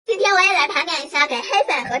我也来盘点一下给黑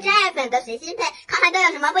粉和真爱粉的随心配，看看都有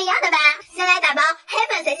什么不一样的吧。先来打包黑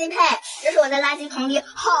粉随心配，这是我在垃圾桶里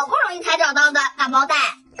好不容易才找到的打包袋。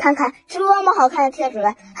看看这么好看的贴纸，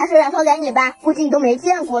还是转送给你吧，附近都没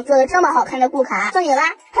见过做的这么好看的布卡，送你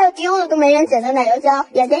啦。还有丢了都没人捡的奶油胶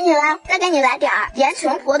也给你啦，再给你来点儿连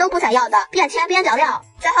穷婆都不想要的便签边角料，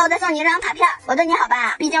最后再送你一张卡片，我对你好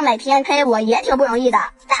吧，毕竟每天陪我也挺不容易的。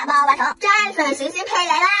打包完成，真爱粉随心配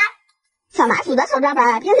来啦！小麻薯的手账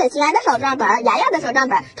本、冰雪奇缘的手账本、雅雅的手账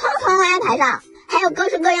本，统统安排上，还有各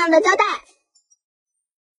式各样的胶带。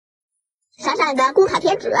闪闪的固卡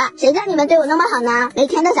贴纸，谁叫你们对我那么好呢？每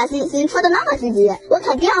天的小心心戳得那么积极，我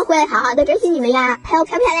肯定会好好的珍惜你们呀。还有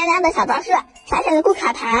漂漂亮亮的小装饰，闪闪的固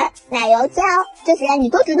卡牌、奶油胶，这些你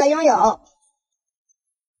都值得拥有。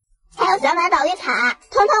还有小满宝绿卡，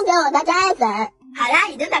统统给我的真爱粉。好啦，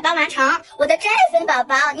已经打包完成，我的真爱粉宝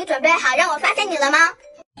宝，你准备好让我发现你了吗？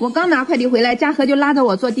我刚拿快递回来，嘉禾就拉着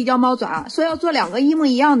我做递交猫爪，说要做2个一模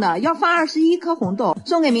一样的，要放21颗红豆，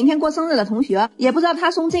送给明天过生日的同学。也不知道他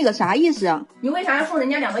送这个啥意思。你为啥要送人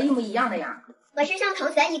家2个一模一样的呀？我是送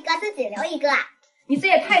同学一个，自己留一个。你这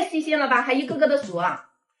也太细心了吧，还一个个的数。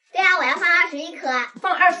对啊，我要放21颗。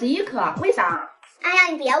放21颗？为啥？哎呀，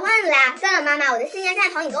你别问了。对了，妈妈，我的新年战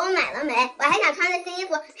袍你给我买了没？我还想穿着新衣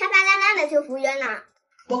服沙发烂烂的去赴约呢。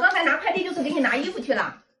我刚才拿快递就是给你拿衣服去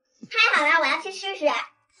了。太好了，我要去试试。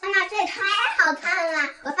妈妈，这也太好看了！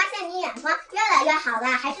我发现你眼光越来越好了，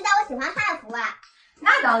还知道我喜欢汉服啊。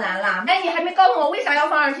那当然了，那你还没告诉我为啥要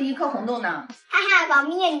放21颗红豆呢？哈哈，保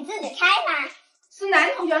密，你自己猜吧。是男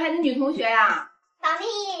同学还是女同学呀？保密。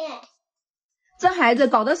这孩子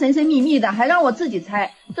搞得神神秘秘的，还让我自己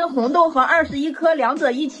猜。这红豆和21颗两者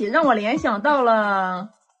一起，让我联想到了……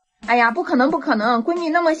哎呀，不可能，闺蜜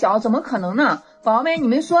那么小，怎么可能呢？宝宝们，你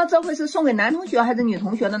们说这会是送给男同学还是女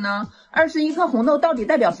同学的呢？21颗红豆到底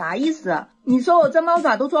代表啥意思？你说我这猫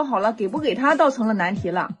爪都做好了，给不给他倒成了难题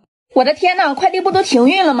了。我的天呐，快递不都停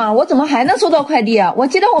运了吗？我怎么还能收到快递啊？我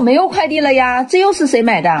记得我没有快递了呀，这又是谁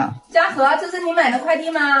买的？嘉禾，这是你买的快递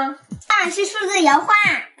吗？是数字油画。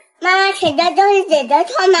妈妈，写的都是姐姐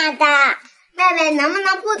错买的。妹妹，能不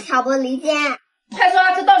能不挑拨离间？快说，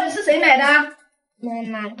这到底是谁买的？妈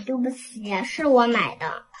妈，对不起，是我买的。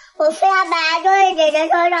我非要把就是姐姐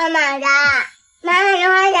手上买的。妈妈，你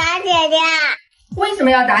会打姐姐？为什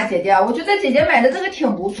么要打姐姐？我觉得姐姐买的这个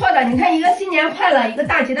挺不错的，你看一个新年快乐，一个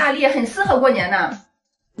大吉大利，很适合过年呢。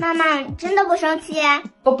妈妈，真的不生气？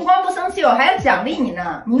我不光不生气，我还要奖励你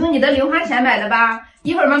呢。你用你的零花钱买的吧？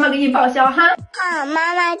一会儿妈妈给你报销哈。好，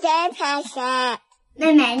妈妈真开心。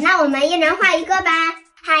妹妹，那我们一人画一个吧。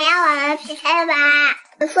好呀，我们 PK 吧。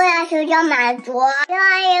我说要求就满足，最后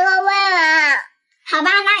一个问了。好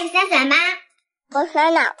吧，那你先选吧。我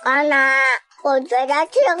选哪个呢？我觉得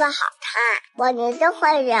这个好看，我一定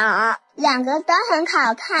会赢。2个都很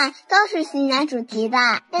好看，都是新年主题的。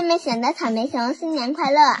妹妹选的草莓熊新年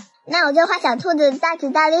快乐，那我就画小兔子大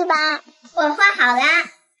吉大利吧。我画好啦，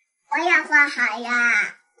我也画好呀。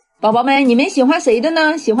宝宝们，你们喜欢谁的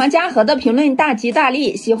呢？喜欢嘉禾的评论大吉大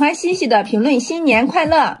利，喜欢西西的评论新年快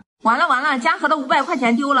乐。完了，嘉禾的500块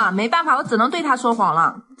钱丢了，没办法，我只能对他说谎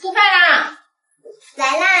了。吃饭啦！来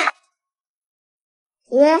啦！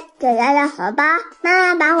咦，姐姐的荷包，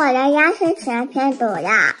妈妈把我的压岁钱骗走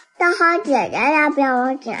了，正好姐姐要被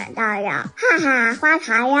我捡到了，哈哈，花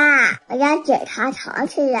茶呀，我要捡它尝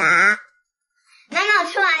起来。妈妈，我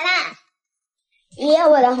吃完了。咦，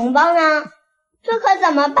我的红包呢？这可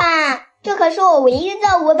怎么办？这可是我唯一的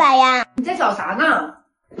500呀！你在找啥呢？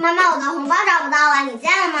妈妈，我的红包找不到了，你见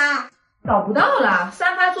了吗？找不到了，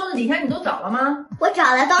沙发桌子底下你都找了吗？我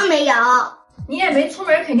找了都没有。你也没出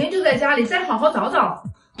门，肯定就在家里，再好好找找。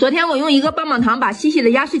昨天我用一个棒棒糖把西西的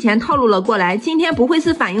压岁钱套路了过来，今天不会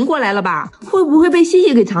是反应过来了吧？会不会被西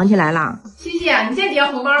西给藏起来了？西西啊，你见姐姐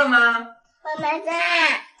红包了吗？我没见。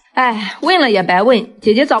哎，问了也白问，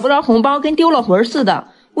姐姐找不着红包跟丢了魂似的。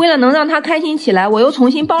为了能让她开心起来，我又重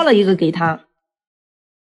新包了一个给她。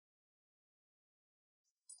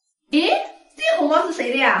咦，这红包是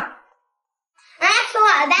谁的呀？是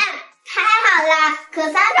我的，太好了，可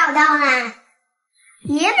算找到了。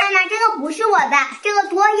咦，妈妈，这个不是我的，这个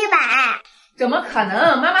多100。怎么可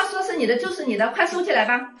能？妈妈说是你的就是你的，快收起来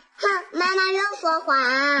吧。哼，妈妈又说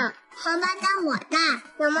谎，红包在我的，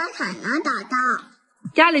怎么可能找到？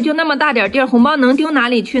家里就那么大点地儿，红包能丢哪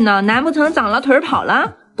里去呢？难不成长了腿跑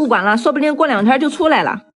了？不管了，说不定过2天就出来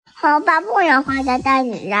了。红包不能花在袋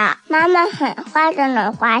里了，妈妈很快就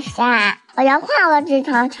能花下。我要换个地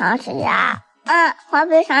方尝试呀。花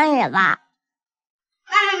杯上也吧。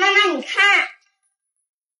妈妈，你看，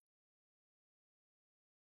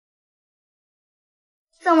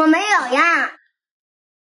怎么没有呀？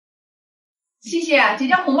西西，姐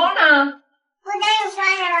姐红包呢？我给你放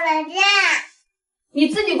上了这。你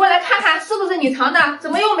自己过来看看，是不是你藏的？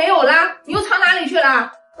怎么又没有了？你又藏哪里去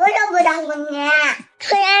了？我就不告诉你，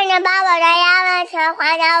可让你把我的压岁钱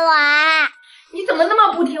还给我。你怎么那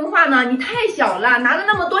么不听话呢？你太小了，拿了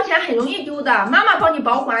那么多钱很容易丢的。妈妈帮你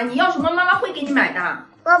保管，你要什么妈妈会给你买的。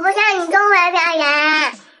我不像你这么骗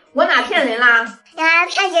人。我哪骗人啦？你还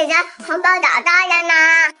骗姐姐红包找到了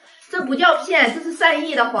呢。这不叫骗，这是善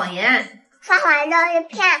意的谎言。说谎就是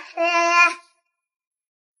骗。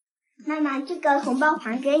妈妈，这个红包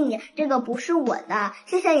还给你，这个不是我的，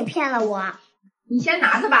谢谢你骗了我。你先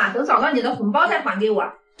拿着吧，等找到你的红包再还给我。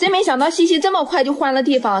真没想到西西这么快就换了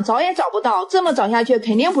地方，找也找不到，这么找下去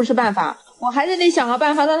肯定不是办法，我还是得想个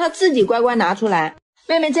办法让她自己乖乖拿出来。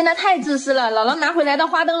妹妹真的太自私了，姥姥拿回来的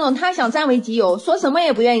花灯笼她想占为己有，说什么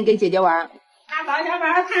也不愿意给姐姐玩。大宝小宝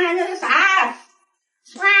看看这是啥？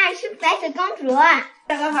哇，是白雪公主，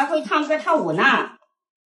这个还会唱歌跳舞呢。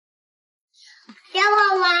给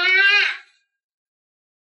我玩。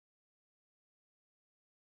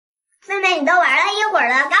妹妹，你都玩了一会儿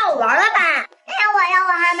了，该我玩了吧？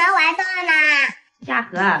我还没玩够呢。夏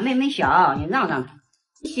荷，妹妹小，你让她。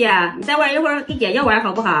西西，你再玩一会儿，给姐姐玩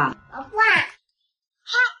好不好？我不玩。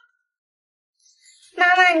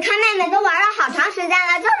妈妈，你看妹妹都玩了好长时间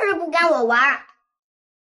了，就是不跟我玩。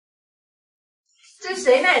这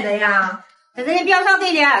谁买的呀？这是表嫂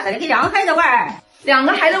给的，这里给两个孩子玩。两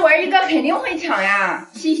个孩子玩一个肯定会抢呀。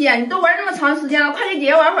西西，你都玩这么长时间了，快给姐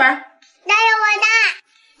姐玩会儿。那是我的。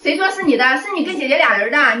谁说是你的？是你跟姐姐俩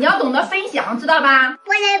人的，你要懂得分享，知道吧？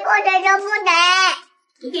不给就不给。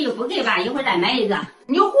不给就不给吧，一会儿再买一个。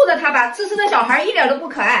你就护着他吧，自私的小孩一点都不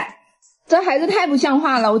可爱。这孩子太不像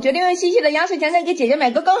话了，我决定用西西的压岁钱再给姐姐买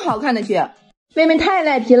个更好看的去。妹妹太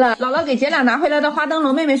赖皮了，姥姥给姐俩拿回来的花灯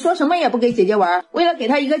笼，妹妹说什么也不给姐姐玩。为了给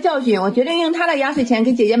她一个教训，我决定用她的压岁钱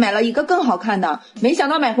给姐姐买了一个更好看的，没想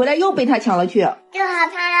到买回来又被她抢了去。这个好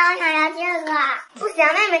看了，我想要这个。不行，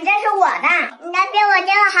妹妹，这是我的，你再比我这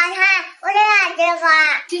个好看，我就要这个。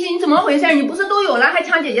西西，你怎么回事？你不是都有了，还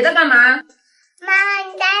抢姐姐的干嘛？妈妈，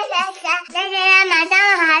你带谁买这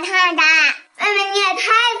个好看的？妹妹，你也太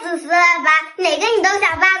自私了吧，哪个你都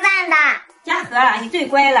想霸占的。夏荷，你最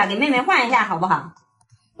乖了，给妹妹换一下好不好？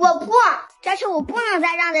我不，这次我不能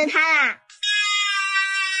再让着她了。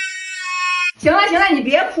行了，你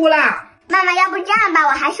别哭了。妈妈，要不这样吧，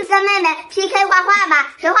我还是跟妹妹 PK 画画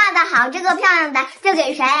吧，谁画的好，这个漂亮的就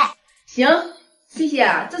给谁。行，西西，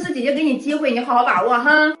这是姐姐给你机会，你好好把握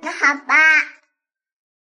哈。那好吧。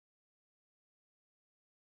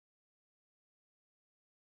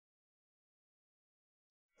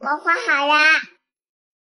我画好了。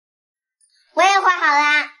我也画好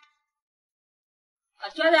了。我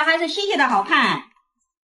觉得还是西西的好看。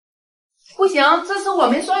不行，这是我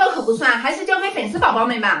们说了可不算，还是交给粉丝宝宝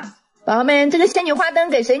们吧。宝宝们，这个仙女花灯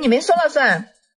给谁你们说了算。